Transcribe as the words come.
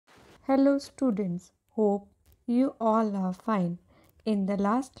Hello students, hope you all are fine. In the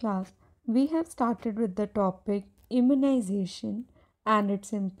last class, we have started with the topic immunization and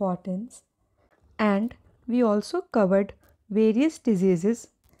its importance, and we also covered various diseases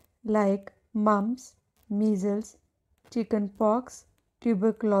like mumps, measles, chickenpox,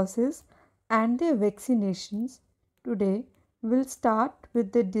 tuberculosis, and their vaccinations. Today, we'll start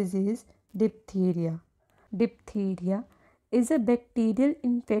with the disease diphtheria. Diphtheria is a bacterial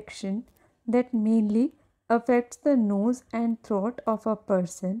infection that mainly affects the nose and throat of a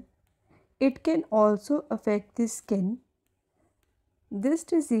person. It can also affect the skin. This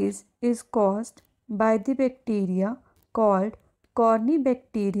disease is caused by the bacteria called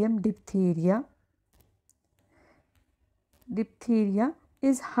Corynebacterium diphtheria. Diphtheria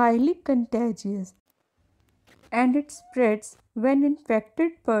is highly contagious and it spreads when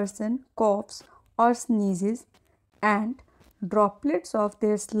infected person coughs or sneezes and droplets of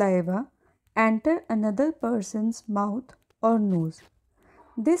their saliva enter another person's mouth or nose.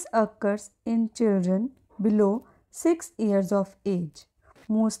 This occurs in children below 6 years of age,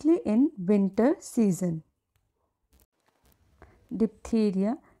 mostly in winter season.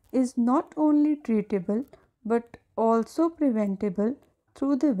 Diphtheria is not only treatable but also preventable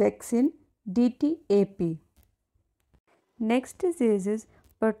through the vaccine DTaP. Next disease is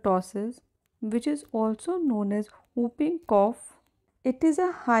pertussis, which is also known as whooping cough. It is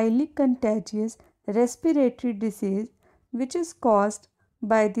a highly contagious respiratory disease which is caused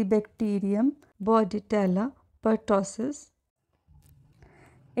by the bacterium Bordetella pertussis.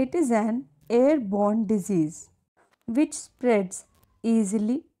 It is an airborne disease which spreads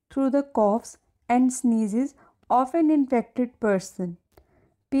easily through the coughs and sneezes of an infected person.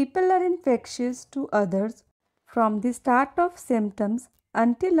 People are infectious to others from the start of symptoms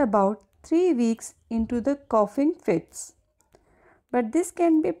until about 3 weeks into the coughing fits. But this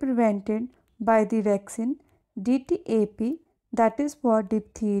can be prevented by the vaccine DTaP, that is for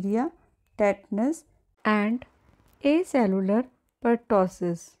diphtheria, tetanus, and acellular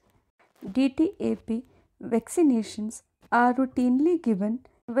pertussis. DTaP vaccinations are routinely given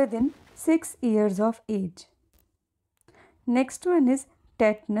within 6 years of age. Next one is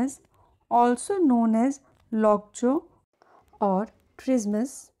tetanus, also known as lockjaw or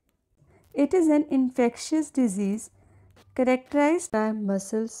trismus. It is an infectious disease characterized by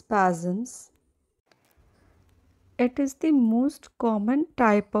muscle spasms. It is the most common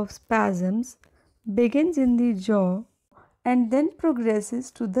type of spasms, begins in the jaw and then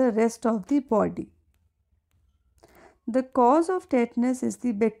progresses to the rest of the body. The cause of tetanus is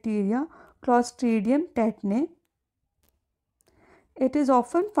the bacteria Clostridium tetani. It is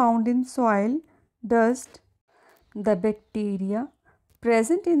often found in soil, dust. The bacteria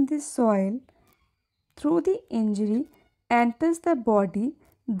present in the soil through the injury enters the body,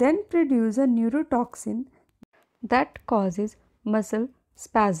 then produce a neurotoxin that causes muscle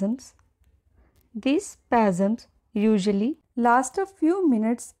spasms. These spasms usually last a few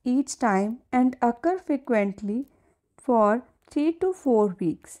minutes each time and occur frequently for 3 to 4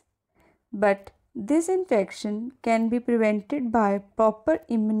 weeks. But this infection can be prevented by proper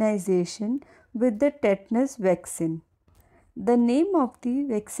immunization with the tetanus vaccine. The name of the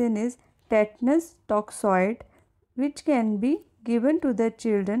vaccine is tetanus toxoid, which can be given to the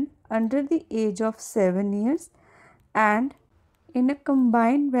children under the age of 7 years and in a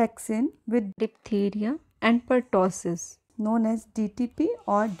combined vaccine with diphtheria and pertussis known as DTP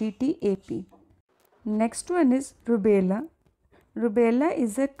or DTaP. Next one is rubella. Rubella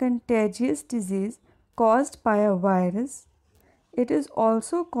is a contagious disease caused by a virus. It is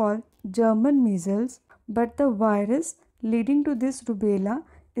also called German measles, but the virus leading to this rubella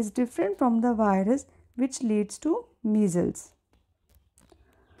is different from the virus which leads to measles.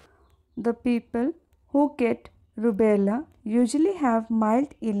 The people who get rubella usually have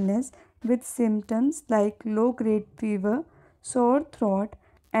mild illness with symptoms like low-grade fever, sore throat,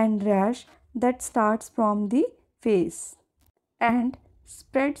 and rash that starts from the face and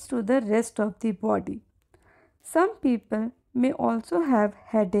spreads to the rest of the body. Some people may also have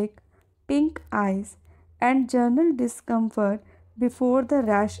headache, pink eyes, and general discomfort before the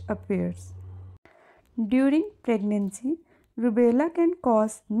rash appears. During pregnancy, rubella can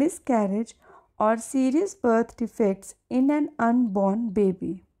cause miscarriage or serious birth defects in an unborn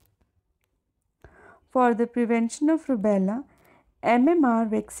baby. For the prevention of rubella, MMR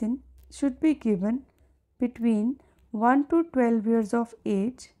vaccine should be given between 1 to 12 years of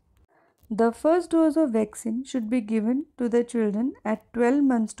age. The first dose of vaccine should be given to the children at 12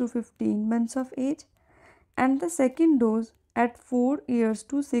 months to 15 months of age and the second dose at 4 years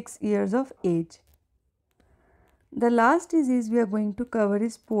to 6 years of age. The last disease we are going to cover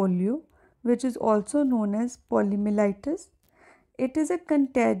is polio, which is also known as poliomyelitis. It is a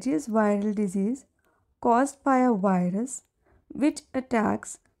contagious viral disease caused by a virus which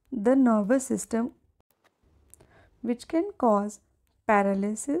attacks the nervous system, which can cause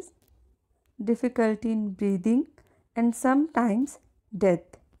paralysis, difficulty in breathing, and sometimes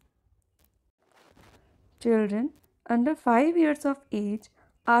death. Children under 5 years of age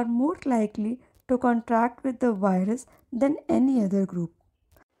are more likely to contract with the virus than any other group.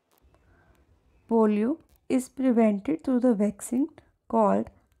 Polio is prevented through the vaccine called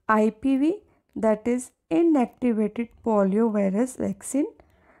IPV, that is inactivated poliovirus vaccine,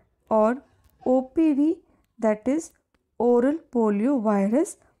 or OPV, that is oral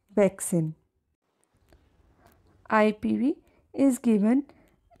poliovirus vaccine. IPV is given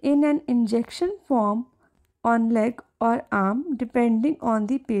in an injection form on leg or arm depending on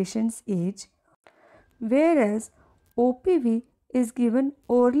the patient's age, whereas OPV is given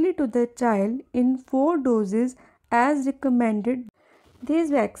orally to the child in 4 doses as recommended.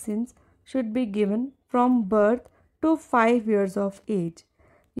 These vaccines should be given from birth to 5 years of age.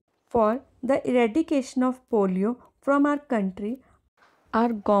 For the eradication of polio from our country,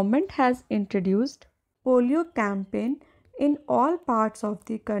 our government has introduced polio campaign in all parts of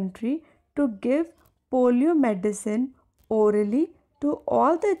the country to give polio medicine orally to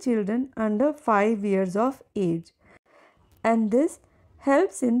all the children under 5 years of age, and this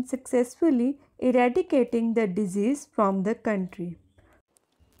helps in successfully eradicating the disease from the country.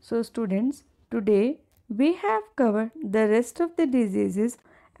 So students, today we have covered the rest of the diseases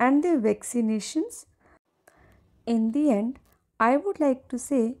and their vaccinations. In the end, I would like to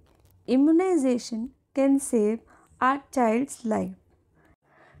say immunization can save our child's life.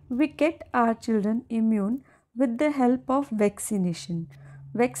 We get our children immune with the help of vaccination.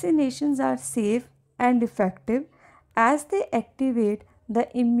 Vaccinations are safe and effective as they activate the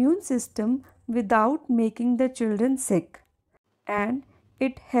immune system without making the children sick, and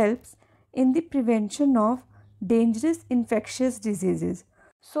it helps in the prevention of dangerous infectious diseases.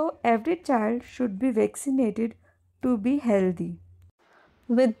 So, every child should be vaccinated to be healthy.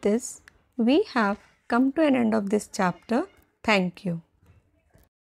 With this, we have come to an end of this chapter. Thank you.